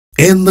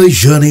In the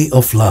journey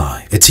of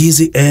life, it is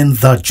the end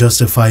that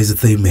justifies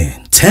the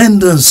means.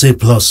 Tendency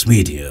Plus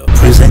Media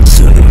presents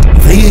to you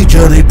the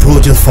Journey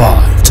Project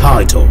 5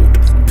 titled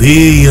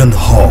Beyond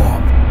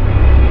Hope.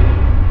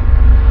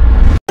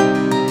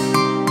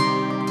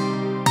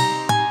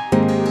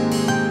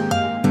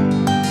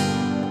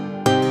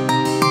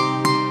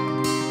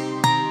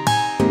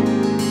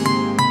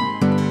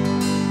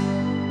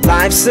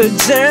 Life's a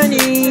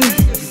journey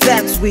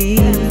that we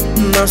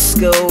must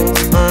go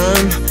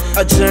on,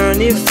 a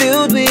journey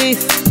filled with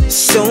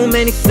so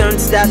many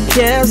thorns that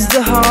pierce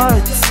the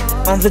heart.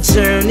 On the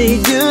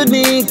journey you'd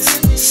meet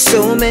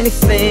so many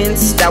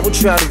things that will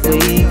try to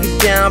weigh you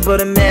down, but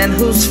a man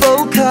who's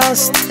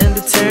focused and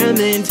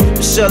determined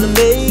will surely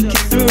make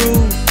it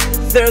through.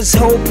 There's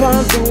hope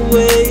on the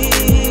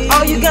way.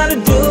 All you gotta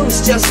do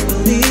is just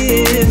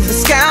believe. The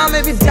sky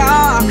may be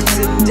dark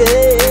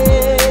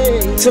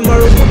today,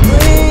 tomorrow will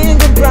bring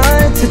a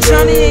bright. The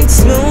journey ain't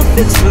smooth,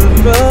 it's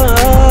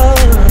rough.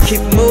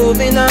 Keep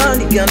moving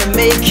on, you're gonna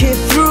make it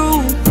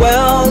through.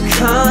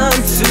 Welcome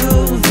to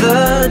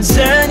the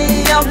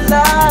journey of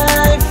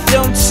life.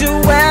 Don't you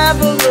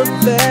ever look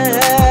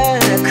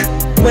back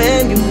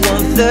when you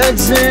want the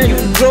journey. You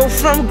grow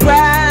from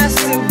grass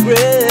to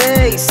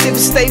grace if you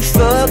stay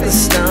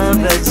focused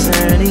on the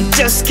journey.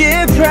 Just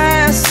keep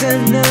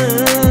pressing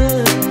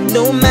on,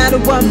 no matter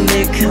what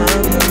may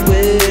come your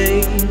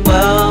way.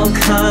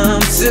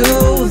 Welcome to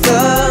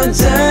the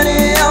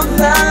journey of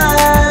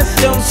life.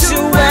 Don't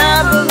you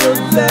ever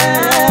look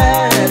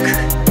back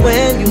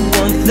when you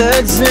want the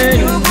journey.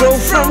 You grow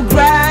from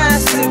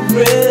grass to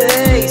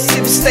grace if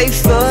you stay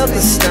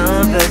focused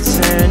on the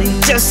journey.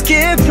 Just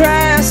keep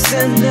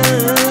pressing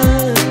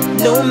on,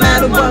 no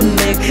matter what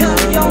may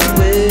come your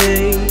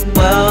way.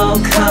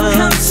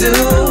 Welcome to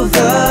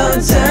the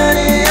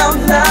journey of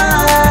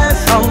life.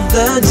 Oh,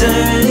 the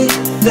journey,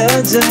 the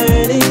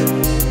journey,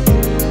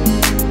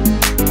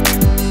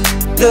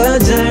 the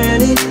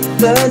journey,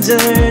 the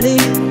journey.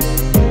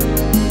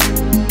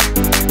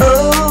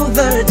 Oh,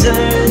 the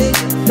journey,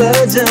 the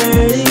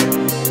journey.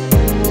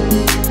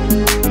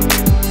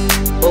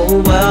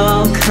 Oh,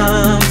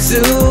 welcome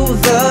to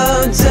the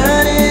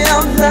journey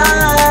of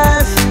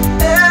life.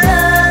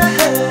 Yeah.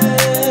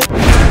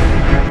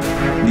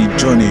 The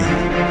journey.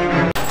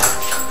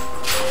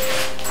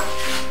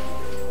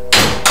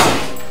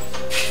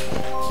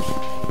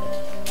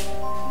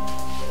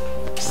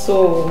 So,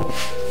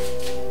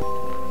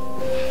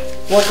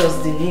 what does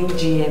the new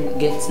GM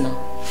get now?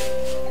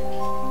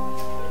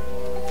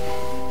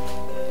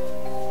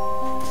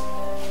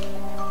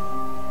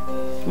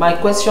 My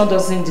question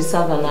doesn't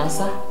deserve an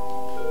answer.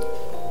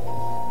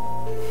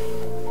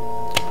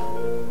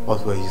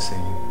 What were you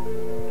saying?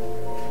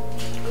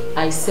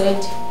 I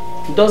said,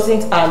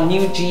 doesn't our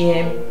new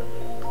GM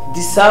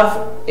deserve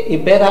a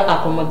better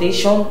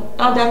accommodation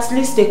and at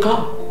least a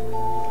car?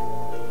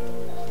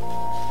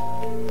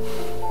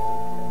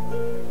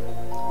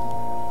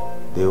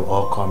 They will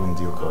all come in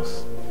due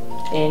course.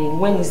 And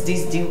when is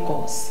this due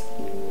course?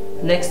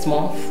 Next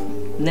month?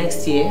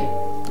 Next year?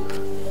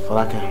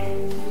 Falaka,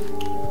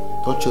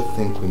 don't you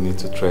think we need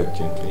to tread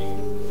gently?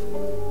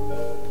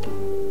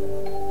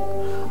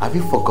 Have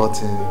you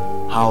forgotten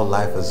how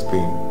life has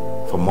been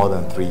for more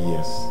than 3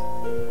 years?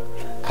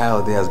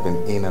 Kayode has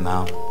been in and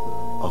out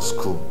of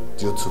school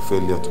due to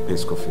failure to pay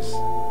school fees.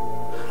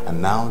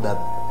 And now that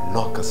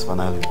luck has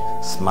finally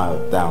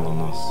smiled down on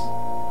us,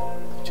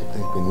 don't you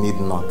think we need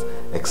not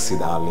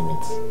exceed our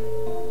limits?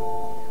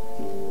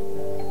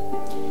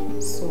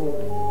 So,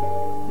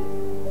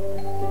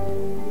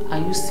 are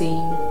you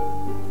saying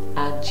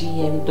our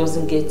GM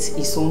doesn't get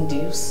his own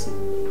dues?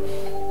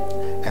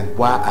 And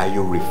why are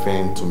you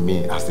referring to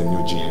me as the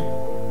new GM?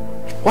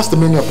 What's the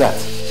meaning of that?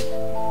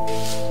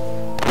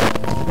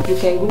 You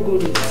can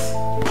Google it.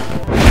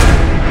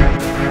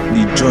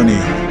 The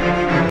journey.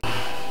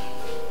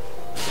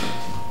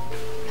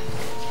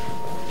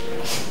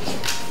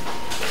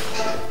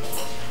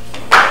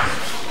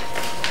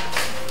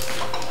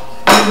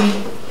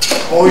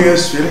 Oh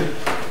yes, sweetie.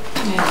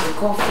 Yeah, the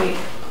coffee.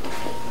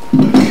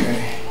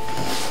 Okay.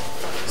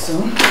 So?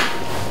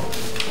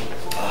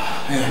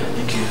 Yeah,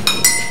 thank you.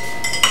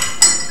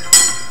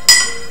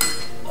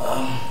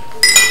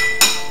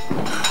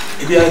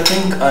 Maybe I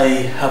think I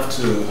have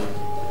to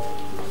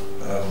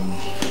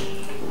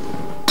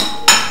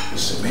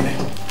just a minute.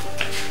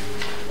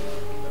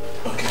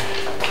 Okay.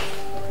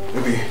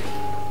 Maybe.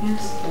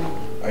 Yes.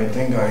 I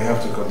think I have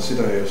to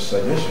consider your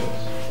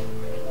suggestions.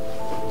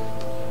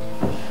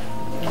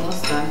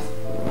 What's that?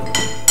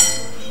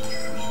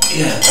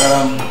 Yeah,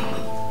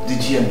 the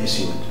GM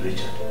issue with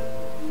Richard.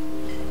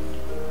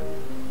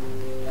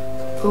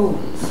 Oh,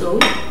 so?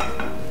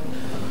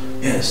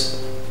 Yes.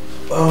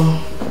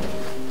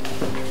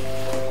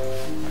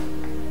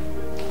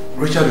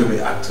 Richard will be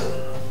acting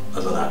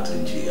as an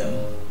acting GM,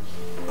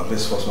 at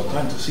least for some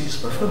time to see his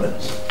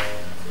performance.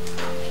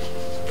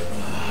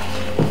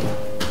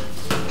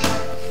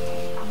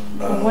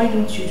 Why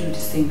don't you do the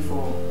same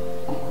for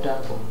Uncle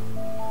Dapo?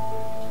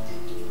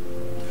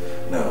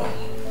 No,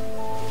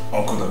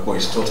 Uncle Dapo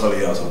is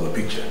totally out of the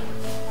picture.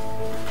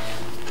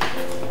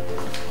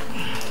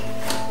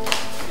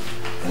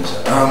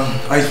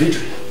 Ice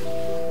Victory.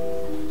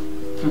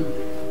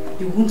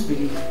 You won't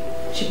believe.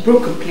 She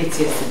broke a plate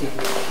yesterday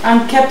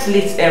and kept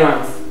late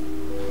errands.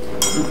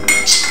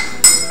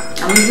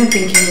 I'm even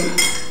thinking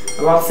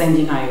about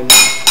sending her away.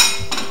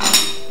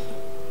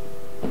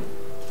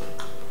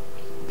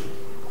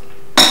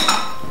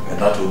 And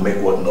that will make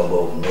what number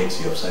of mates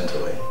you have sent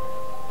away?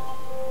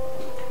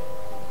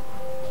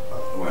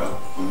 Well,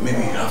 maybe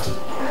you have to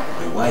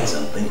be wise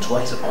and think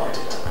twice about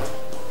it.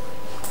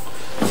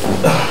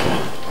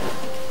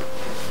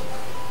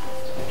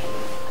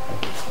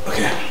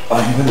 Okay,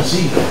 I'm going to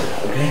see you,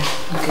 okay?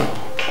 Okay.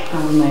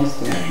 Have a nice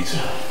day. Yeah, you too.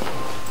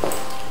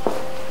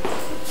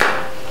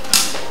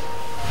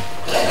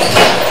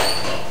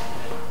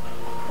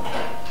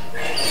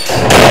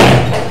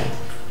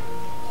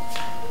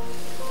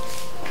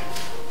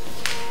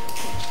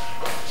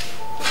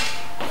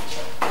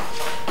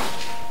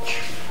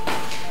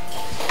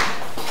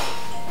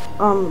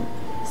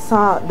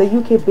 Sir, the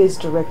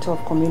UK-based director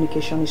of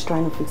communication is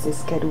trying to fix his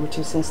schedule with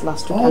you since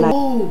last week.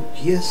 Oh,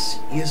 yes,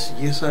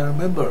 I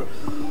remember.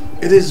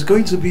 It is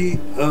going to be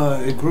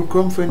a group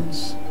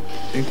conference,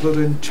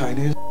 including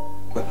Chinese.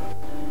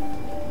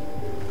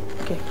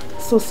 Okay,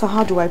 so sir,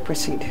 how do I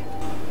proceed?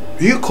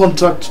 You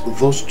contact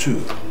those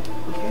two,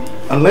 Okay.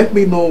 and let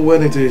me know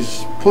when it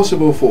is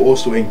possible for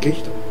us to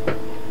engage them.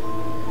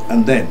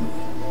 And then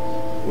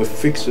we'll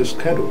fix the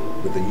schedule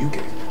with the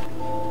UK.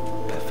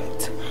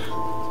 Perfect.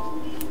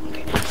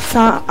 Okay.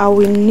 Sir, I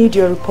will need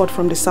your report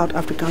from the South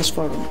Africans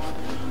Forum.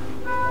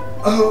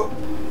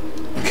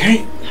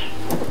 Okay.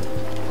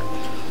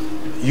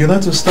 You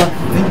need to start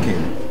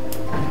thinking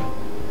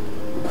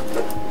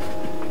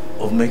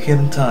of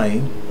making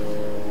time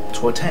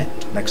to attend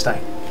next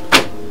time.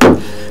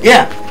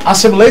 Yeah,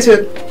 assimilate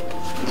it.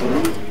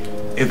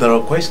 If there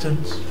are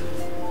questions,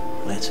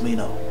 let me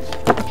know.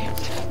 Okay.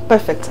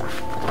 Perfect, sir.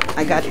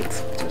 I got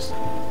it. Just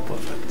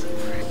perfect.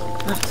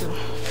 Have to.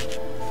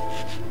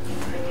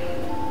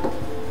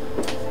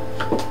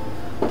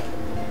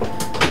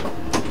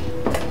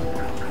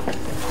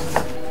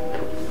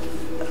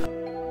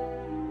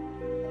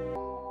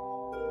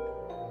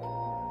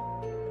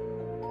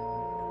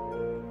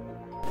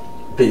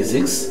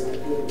 Basics?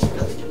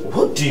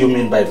 What do you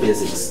mean by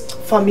basics?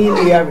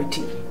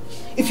 Familiarity.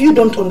 If you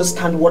don't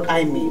understand what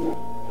I mean.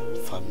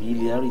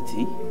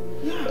 Familiarity?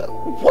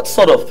 What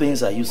sort of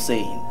things are you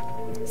saying?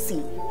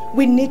 See,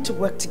 we need to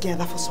work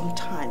together for some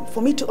time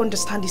for me to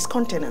understand his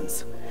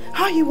countenance,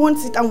 how he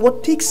wants it and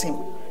what piques him.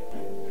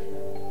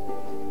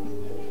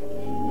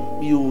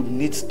 You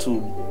need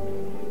to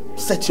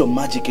set your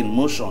magic in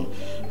motion.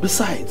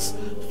 Besides,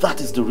 that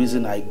is the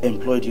reason I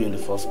employed you in the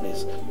first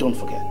place. Don't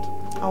forget.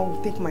 I'll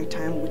take my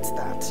time with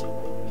that.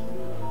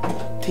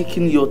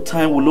 Taking your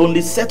time will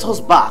only set us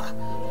back.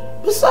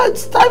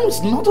 Besides, time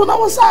is not on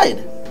our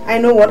side. I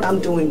know what I'm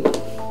doing.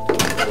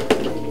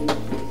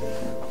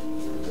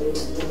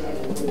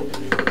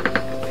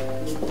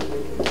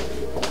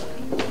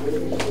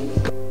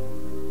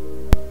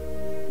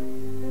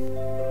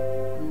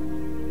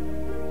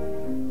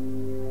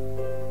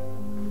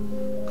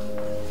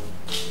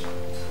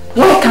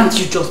 Why can't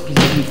you just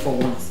believe me for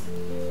once?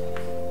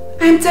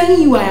 I'm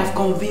telling you I have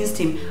convinced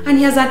him and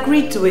he has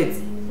agreed to it.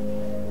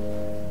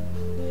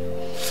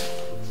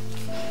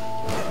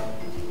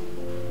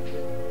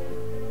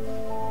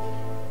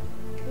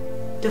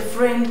 The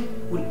friend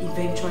will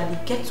eventually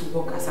get to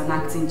work as an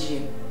acting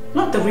GM,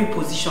 not the real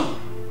position.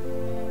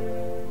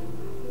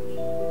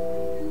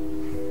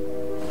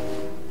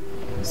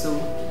 So,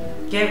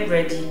 get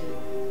ready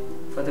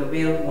for the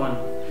real one,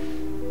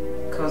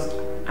 because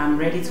I'm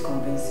ready to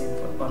convince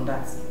him on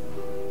that.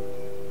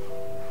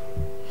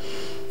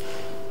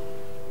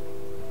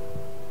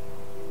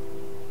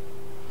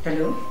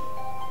 Hello?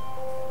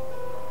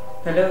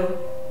 Hello?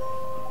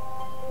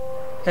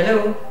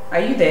 Hello? Are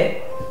you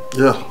there?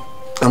 Yeah,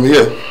 I'm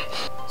here.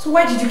 So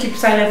why did you keep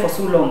silent for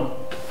so long?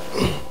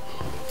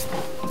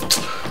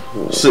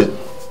 See,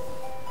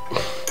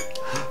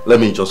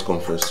 let me just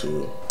confess to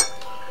you.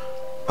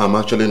 I'm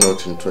actually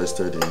not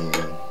interested in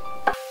the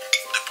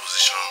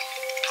position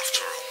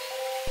after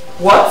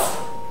all. What?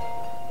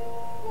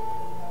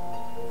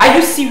 Are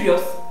you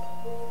serious?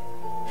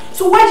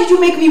 So why did you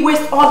make me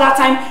waste all that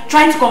time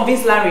trying to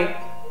convince Larry?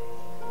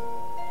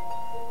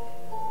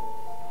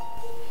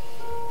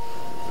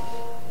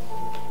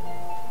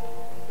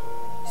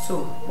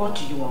 So, what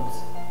do you want?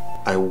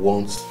 I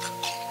want the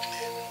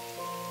company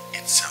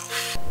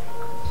itself.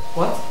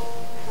 What?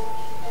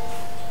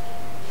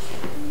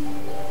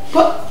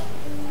 But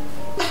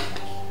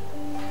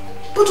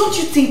don't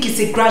you think it's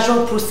a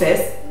gradual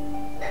process?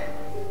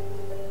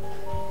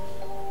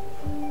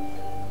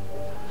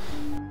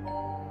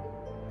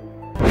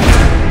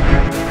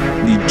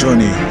 The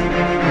journey.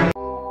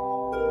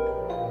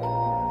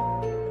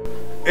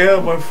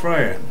 My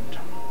friend,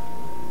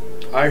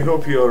 I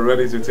hope you are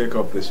ready to take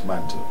up this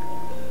mantle.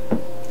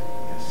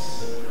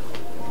 Yes,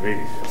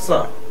 really.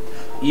 Sir,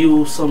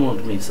 you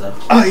summoned me, sir.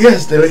 Ah,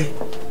 yes, Dele.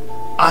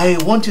 I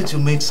want you to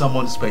meet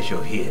someone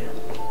special here.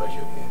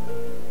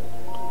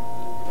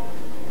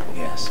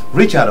 Yes,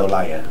 Richard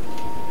Olaya.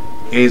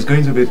 is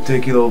going to be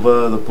taking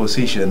over the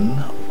position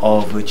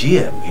of a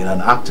GM in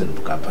an acting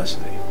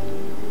capacity.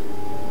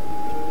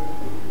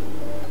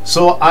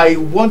 So I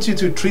want you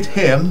to treat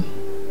him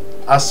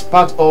as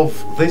part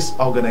of this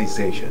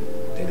organization,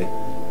 Dede.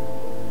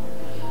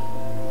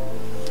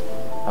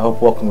 I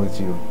hope working with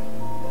you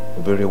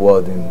will be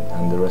rewarding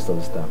and the rest of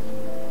the staff.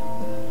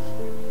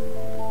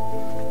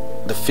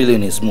 The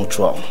feeling is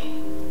mutual.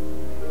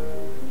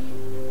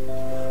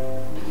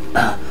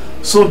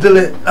 So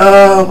Dele,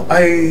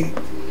 I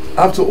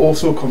have to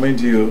also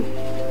commend you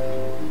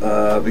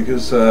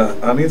because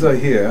Anita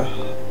here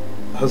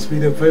has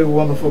been a very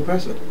wonderful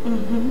person.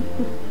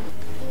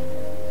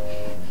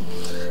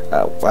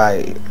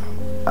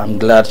 I'm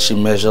glad she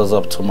measures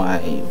up to my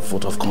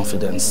vote of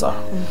confidence, sir.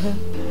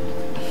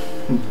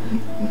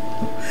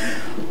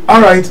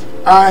 All right,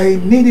 I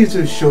need you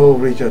to show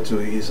Richard to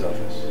his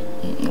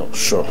office. No,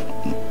 sure.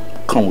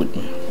 Come with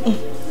me.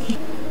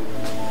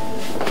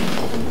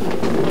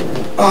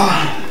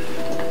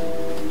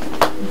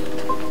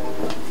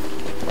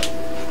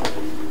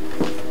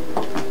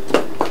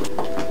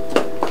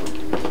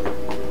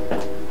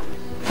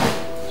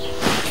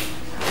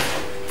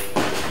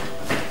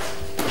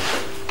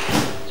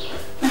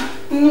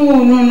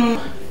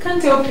 No.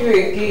 Can't help you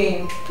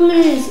again.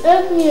 Please,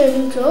 help me a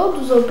little. I want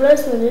to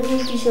surprise my little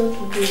teacher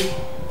today.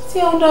 See,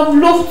 I would have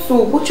loved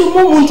to, but your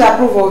mom won't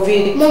approve of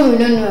it. Mom will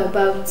not know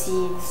about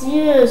it.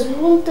 Yes, we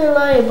won't tell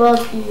her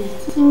about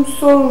it. I'm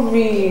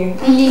sorry.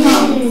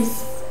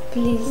 Please.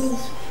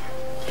 Please.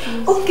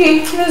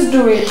 Okay, let's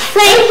do it.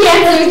 Thank you,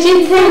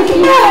 Auntie. Thank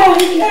you. No,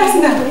 that's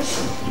nice.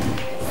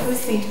 Let's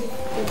see.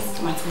 This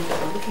is my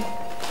phone, okay?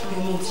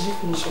 Your mom, did you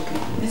finish? Okay.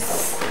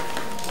 Yes.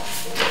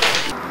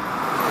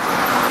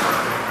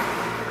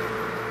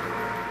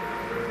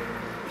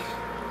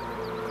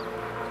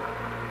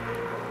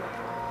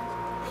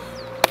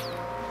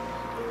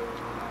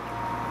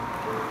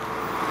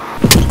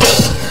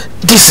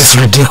 This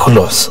is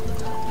ridiculous.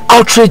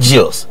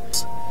 Outrageous.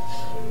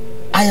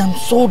 I am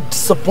so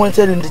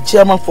disappointed in the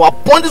chairman for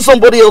appointing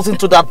somebody else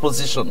into that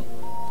position.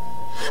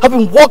 I've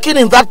been working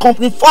in that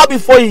company far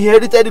before he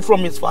inherited it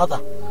from his father.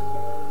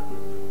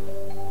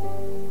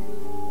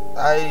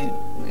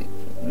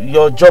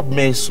 Your job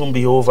may soon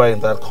be over in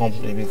that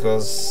company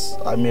because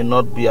I may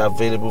not be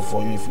available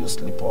for you if you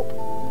slip up.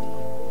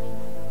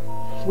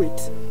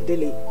 Wait,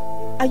 Dele.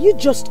 Are you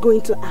just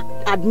going to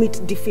admit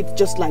defeat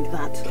just like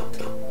that?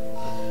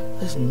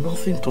 There's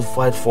nothing to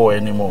fight for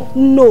anymore.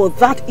 No,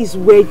 that is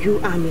where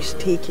you are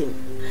mistaken.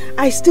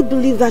 I still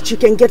believe that you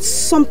can get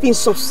something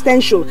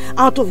substantial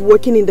out of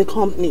working in the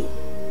company.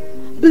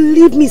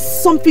 Believe me,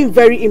 something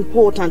very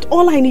important.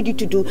 All I need you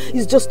to do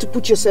is just to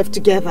put yourself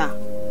together.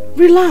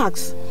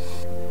 Relax.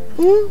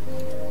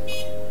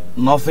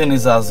 Nothing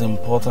is as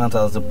important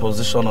as the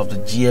position of the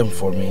GM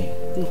for me.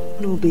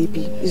 No,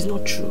 baby, it's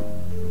not true.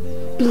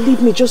 Believe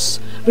me,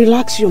 just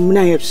relax your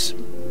nerves.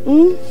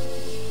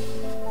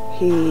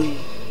 Hey,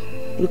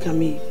 look at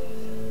me.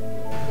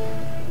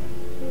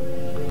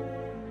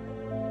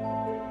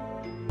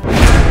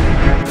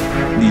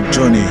 The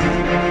journey.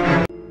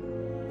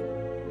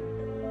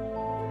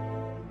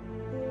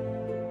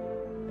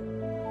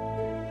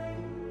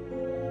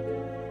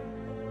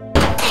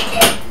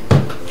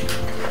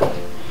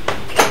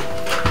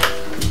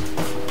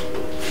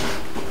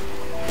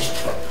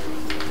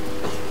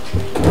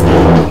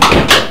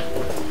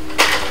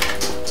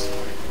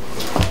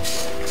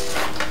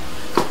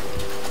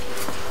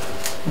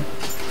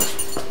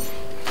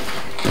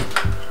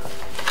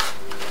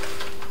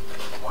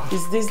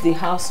 Is this the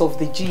house of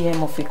the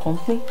GM of a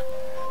company?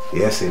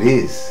 Yes, it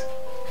is.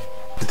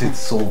 But it's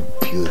so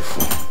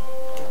beautiful.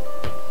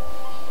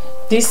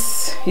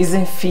 This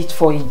isn't fit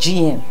for a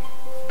GM.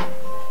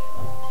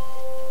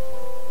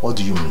 What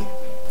do you mean?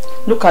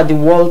 Look at the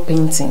wall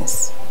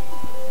paintings.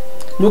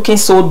 Looking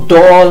so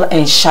dull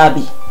and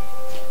shabby.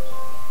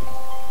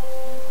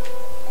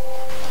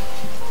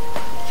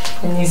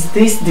 And is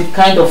this the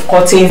kind of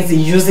curtains he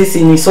uses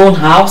in his own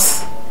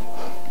house?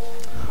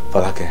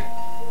 Falake,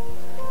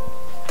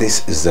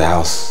 this is the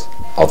house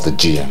of the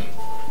GM,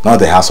 not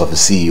the house of the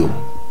CEO.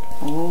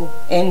 Oh,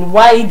 and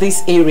why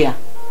this area?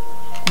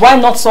 Why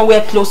not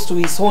somewhere close to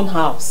his own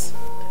house?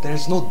 There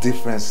is no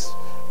difference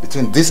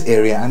between this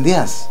area and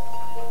theirs.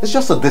 It's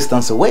just a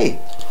distance away.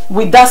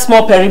 With that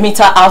small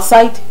perimeter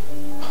outside?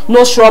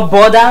 No shrub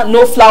border,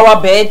 no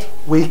flower bed?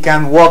 We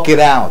can work it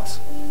out.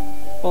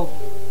 Oh,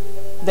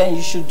 then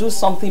you should do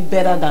something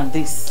better than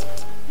this.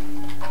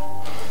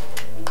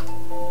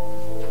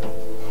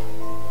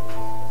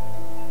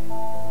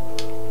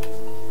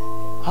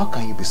 How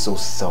can you be so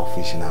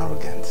selfish and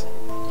arrogant?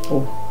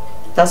 Oh,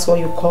 that's what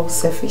you call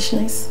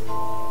selfishness?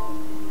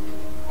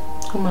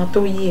 Come on,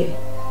 do here.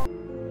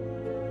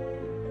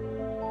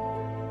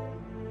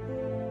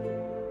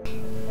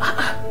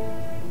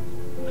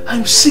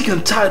 I'm sick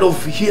and tired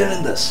of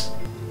hearing this.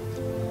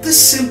 This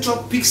same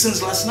talk peaked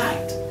since last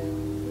night.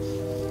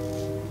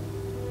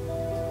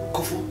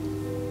 Kofu,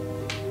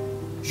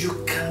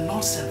 you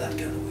cannot send that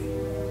girl away.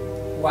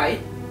 Why?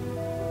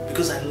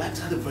 Because I liked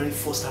her the very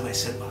first time I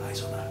set my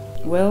eyes on her.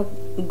 Well,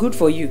 good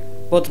for you.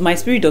 But my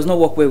spirit does not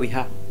work well with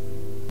her.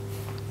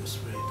 Your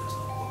spirit does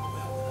not work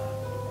well with her.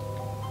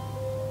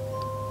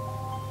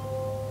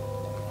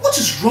 What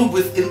is wrong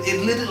with a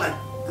lady like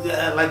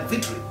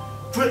Victory?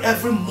 Pray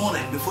every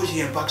morning before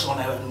she embarks on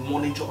her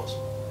morning chores.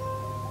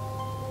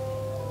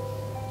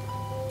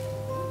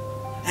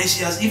 And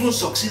she has even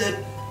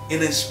succeeded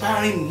in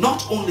inspiring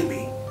not only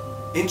me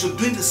into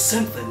doing the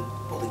same thing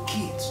for the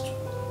kids too.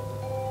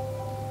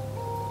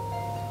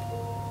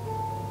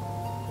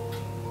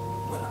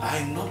 Well,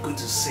 I'm not going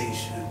to say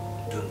you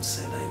don't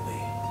send her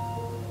away.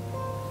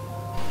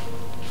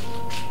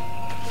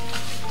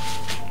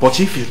 But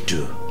if you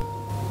do,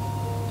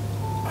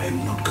 I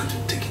am not going to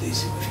take it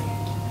easy with you.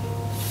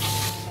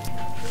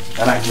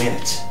 And I mean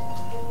it.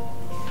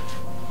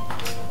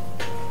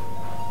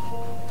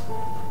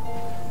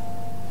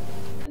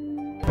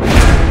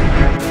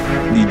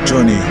 The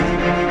journey.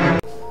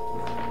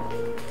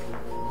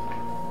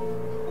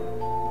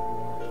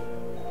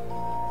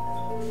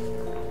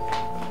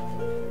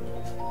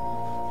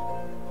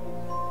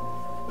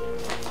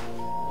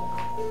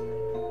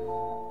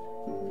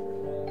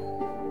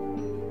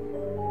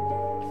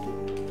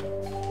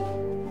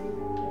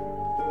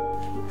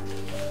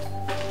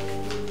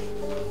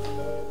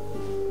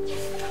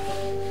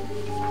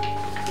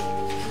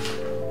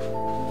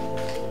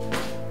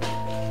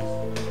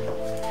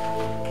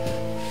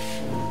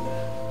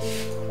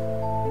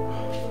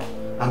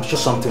 I'm sure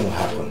something will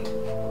happen,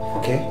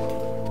 okay?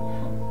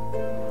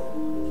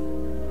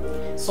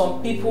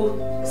 Some people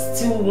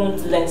still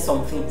won't learn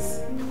some things.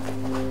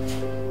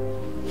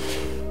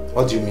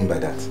 What do you mean by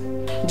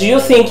that? Do you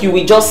think you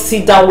will just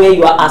sit down where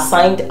you are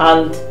assigned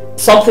and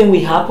something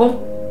will happen?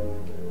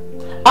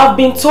 I've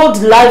been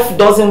told life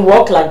doesn't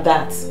work like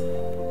that.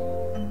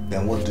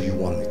 Then what do you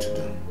want me to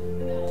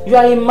do? You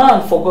are a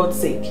man, for God's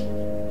sake.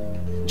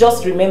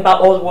 Just remember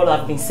all what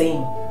I've been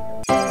saying.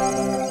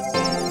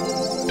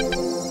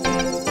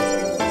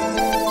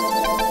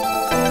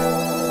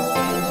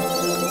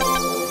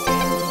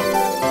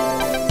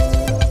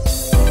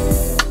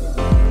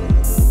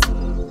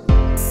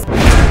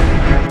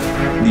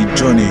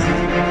 Journey.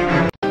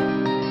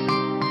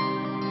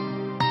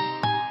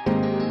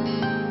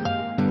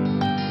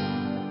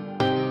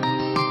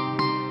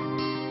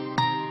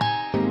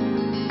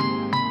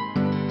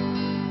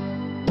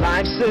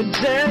 Life's a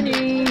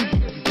journey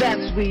that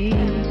we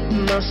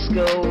must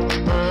go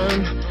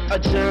on. A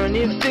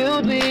journey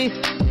filled with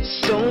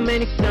so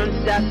many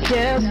turns that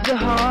test the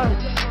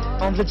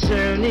heart. On the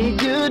journey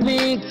you'd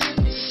meet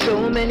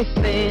so many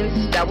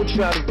things that will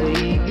try to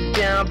weigh you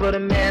down. But a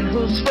man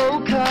who's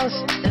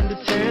focused and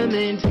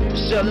determined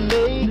shall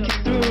make it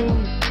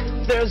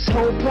through. There's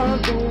hope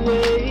on the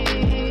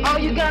way. All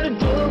you gotta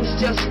do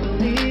is just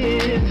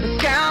believe. The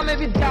sky may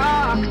be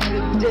dark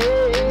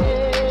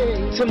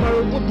today,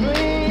 tomorrow will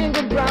bring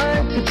a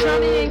bright. The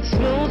journey ain't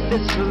smooth,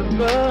 it's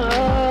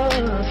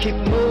rough. Keep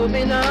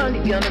moving on,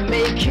 you're gonna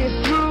make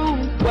it through.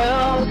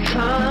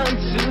 Welcome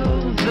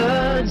to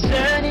the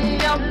journey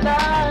of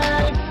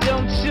life.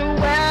 Don't you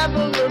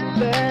ever look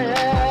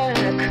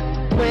back.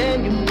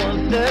 When you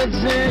want the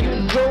journey,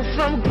 you go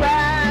from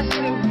grass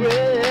to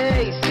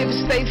grace. If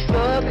you stay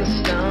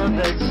focused on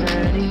the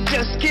journey,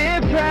 just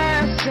keep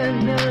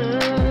pressing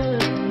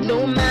on,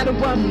 no matter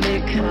what may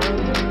come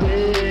your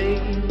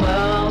way.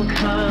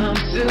 Welcome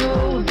to